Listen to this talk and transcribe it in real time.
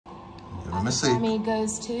Let me see. Grammy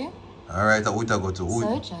goes to... Alright, who to go to? Who?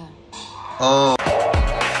 Soja. Oh.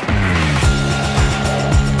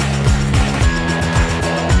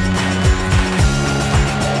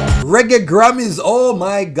 Reggae Grammys, oh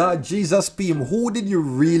my god, Jesus Pim, who did you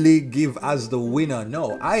really give as the winner?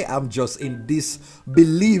 No, I am just in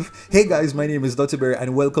disbelief. Hey guys, my name is Duttyberry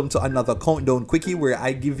and welcome to another countdown quickie where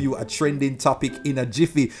I give you a trending topic in a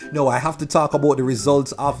jiffy. No, I have to talk about the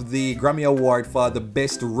results of the Grammy Award for the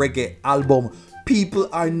best reggae album. People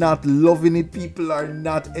are not loving it. People are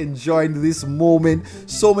not enjoying this moment.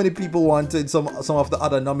 So many people wanted some of the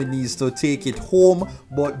other nominees to take it home,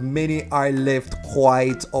 but many are left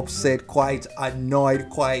quite upset, quite annoyed,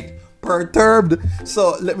 quite perturbed.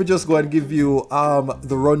 So let me just go and give you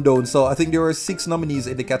the rundown. So I think there were 6 nominees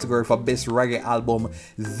in the category for best reggae album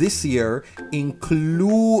this year,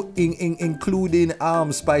 including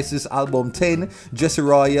Spice's album 10, Jessie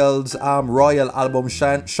Royal's Royal album,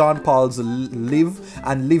 Sean Paul's Live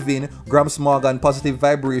and Living, Gramps Morgan Positive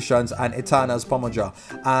Vibrations, and Etana's Pomoja.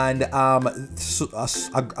 And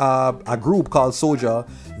a group called Soja,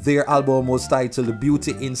 their album was titled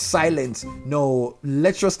Beauty in Silence. Now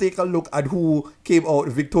let's just take a look at who came out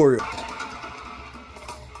victorious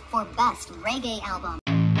for best reggae album.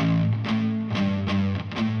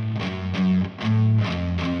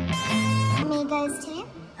 Me goes to.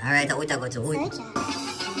 Alright, who to go to? Soja.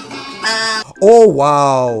 Oh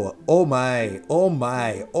wow, oh my,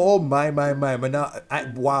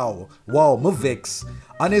 wow, me vex.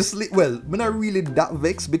 Honestly, well, I'm not really that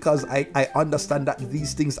vexed because I understand that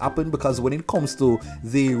these things happen, because when it comes to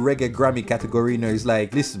the Reggae Grammy category, you know, it's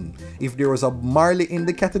like, listen, if there was a Marley in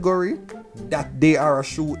the category, that they are a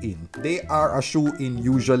shoe-in. They are a shoe-in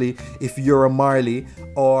usually if you're a Marley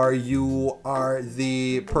or you are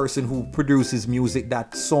the person who produces music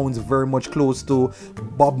that sounds very much close to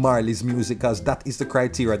Bob Marley's music, because that is the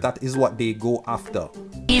criteria. That is what they go after.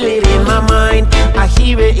 Feel it in my mind, I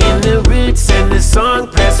hear it in the roots and the song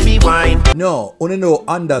press rewind. No,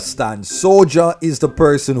 understand. Soja is the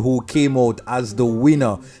person who came out as the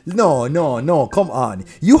winner. No, come on.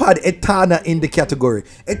 You had Etana in the category.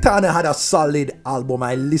 Etana had a solid album.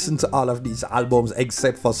 I listened to all of these albums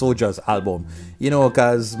except for Soja's album. You know,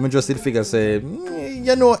 because me just did figure say,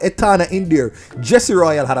 you know, Etana in there. Jessie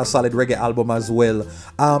Royal had a solid reggae album as well.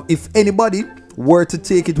 If anybody were to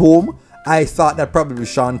take it home, I thought that probably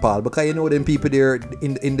Sean Paul, because you know them people there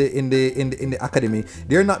in the academy,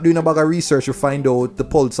 they're not doing a bag of research to find out the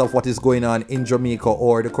pulse of what is going on in Jamaica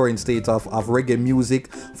or the current state of reggae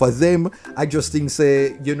music. For them, I just think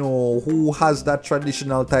say, you know, who has that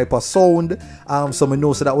traditional type of sound. So I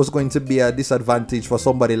know so that was going to be a disadvantage for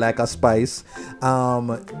somebody like a Spice.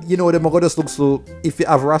 You know, them are just look so, if you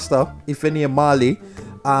have Rasta, if you name Marley,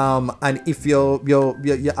 and if you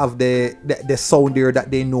have the sound there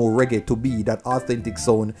that they know reggae to be, that authentic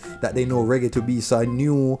sound that they know reggae to be. So I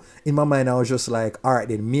knew in my mind, I was just like, alright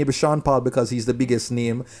then, maybe Sean Paul because he's the biggest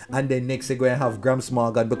name, and then next they're going to have Gramps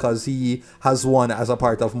Morgan because he has won as a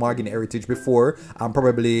part of Morgan Heritage before, and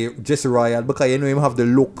probably Jessie Royal because you know him have the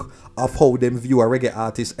look of how them view a reggae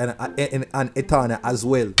artist, and Etana as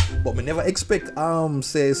well. But me never expect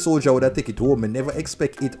say Soja would have take it home. Me never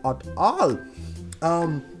expect it at all.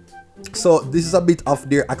 So this is a bit of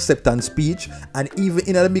their acceptance speech, and even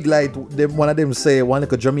in a big light, one of them say one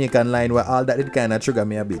like a Jamaican line where all that it kind of trigger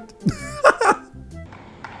me a bit.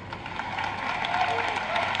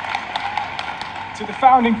 To the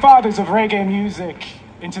founding fathers of reggae music,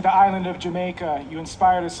 into the island of Jamaica, you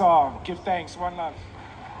inspired us all. Give thanks, one love.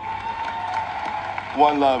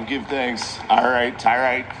 One love, give thanks. All right.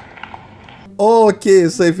 Okay,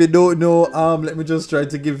 so if you don't know, let me just try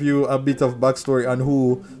to give you a bit of backstory on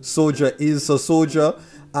who Soja is. So Soja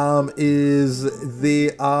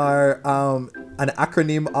they are an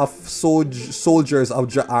acronym of Soldiers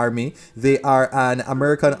of the Army. They are an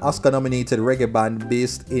American Oscar-nominated reggae band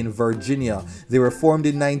based in Virginia. They were formed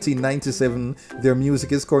in 1997. Their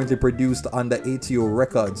music is currently produced under ATO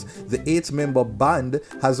Records. The 8-member band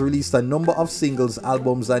has released a number of singles,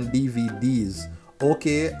 albums, and DVDs.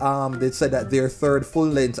 Okay, they said that their third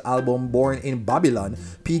full-length album, Born in Babylon,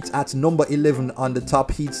 peaked at number 11 on the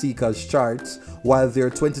top Heat Seekers charts, while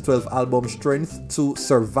their 2012 album, Strength to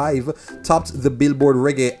Survive, topped the Billboard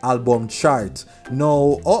Reggae Album chart.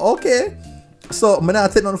 No, oh, okay. So, I'm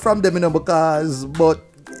not taking on from them, you know, but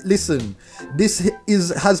listen, this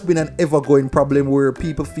has been an ever-going problem where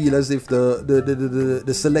people feel as if the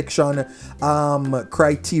selection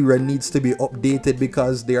criteria needs to be updated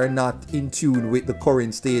because they are not in tune with the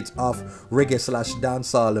current state of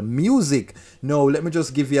reggae/dancehall music. Now, let me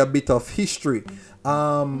just give you a bit of history.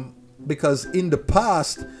 Because in the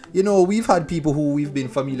past, you know, we've had people who we've been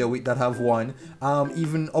familiar with that have won.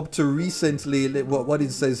 Even up to recently, what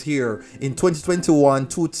it says here, in 2021,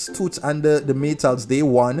 Toots and the Maytals, they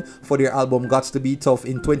won for their album Gots to Be Tough.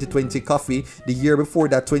 In 2020, Coffee. The year before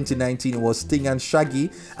that, 2019, it was Sting and Shaggy.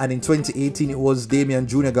 And in 2018, it was Damian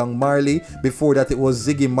Junior Gang Marley. Before that, it was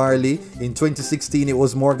Ziggy Marley. In 2016, it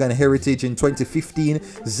was Morgan Heritage. In 2015,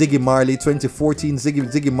 Ziggy Marley. 2014,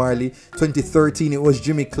 Ziggy Marley. 2013, it was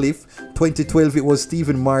Jimmy Cliff. 2012, it was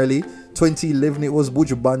Stephen Marley. 2011, it was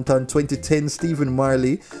Buju Banton. 2010, Stephen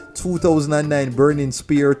Marley. 2009, Burning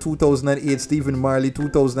Spear. 2008, Stephen Marley.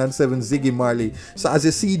 2007, Ziggy Marley. So as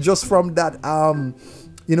you see, just from that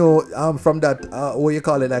you know, from that what you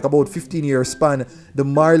call it, like about 15-year span, the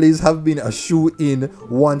Marleys have been a shoe-in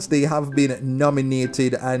once they have been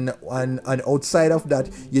nominated, and outside of that,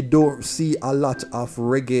 you don't see a lot of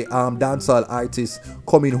reggae dancehall artists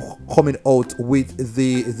coming out with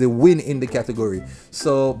the win in the category.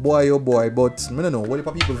 So boy oh boy, but I don't know what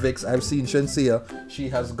if people vex. I've seen Shenseea, she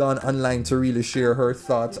has gone online to really share her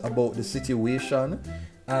thoughts about the situation.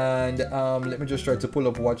 And let me just try to pull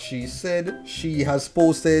up what she said. She has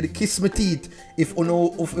posted, "Kiss me teeth. If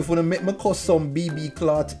you make me cuss some BB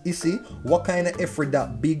clot, issy, what kind of effort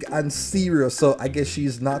that big and serious?" So I guess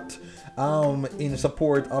she's not in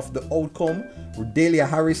support of the outcome. Delia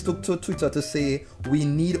Harris took to Twitter to say, "We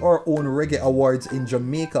need our own reggae awards in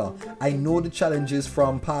Jamaica. I know the challenges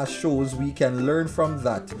from past shows. We can learn from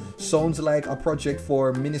that. Sounds like a project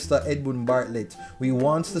for Minister Edmund Bartlett. We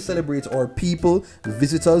want to celebrate our people.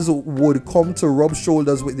 Visitors would come to rub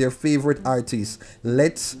shoulders with their favorite artists.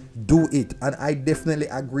 Let's do it." And I definitely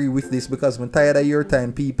agree with this, because I'm tired of your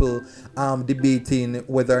time people debating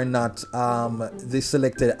whether or not the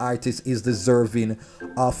selected artist is deserving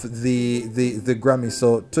of the Grammy.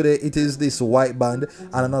 So today it is this white band,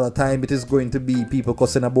 and another time it is going to be people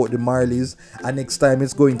cussing about the Marleys, and next time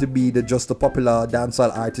it's going to be just the popular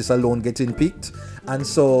dancehall artists alone getting picked. And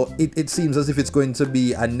so it seems as if it's going to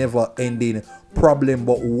be a never-ending problem.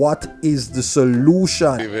 But what is the solution?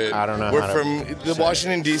 I don't know. We're from the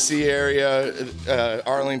Washington D.C. area,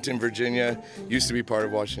 Arlington, Virginia. Used to be part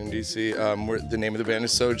of Washington D.C. The name of the band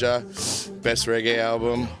is Soja. Best reggae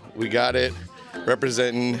album. We got it.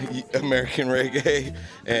 Representing American reggae,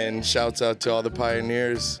 and shouts out to all the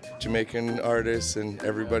pioneers, Jamaican artists, and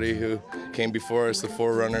everybody who came before us, the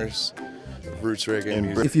forerunners of roots reggae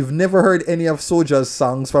music. If you've never heard any of Soja's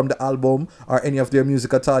songs from the album or any of their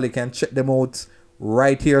music at all, you can check them out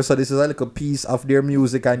right here. So this is a little piece of their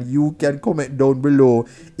music, and you can comment down below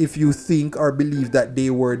if you think or believe that they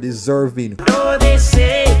were deserving. They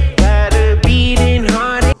say that a beating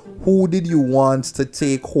heart. Who did you want to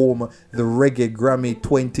take home the Reggae Grammy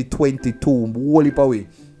 2022? Whole heap away.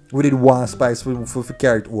 We did one Spice for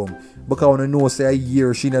carry it home. Because I want to know, say a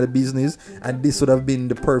year she in the business, and this would have been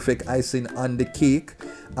the perfect icing on the cake.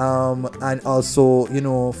 And also, you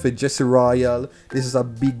know, for Jessie Royal, this is a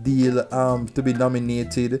big deal to be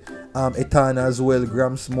nominated. Etana as well,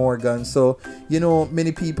 Gramps Morgan. So, you know,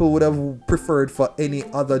 many people would have preferred for any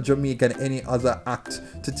other Jamaican, any other act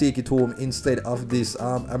to take it home instead of this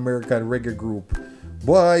American reggae group.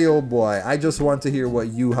 Boy oh boy, I just want to hear what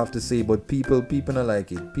you have to say, but people don't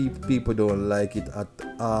like it. People don't like it at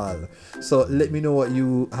all. So let me know what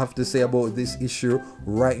you have to say about this issue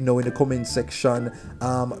right now in the comment section.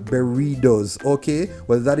 Burritos. Okay,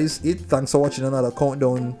 well that is it. Thanks for watching another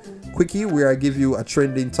countdown quickie where I give you a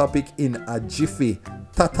trending topic in a jiffy.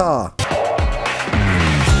 Ta-ta.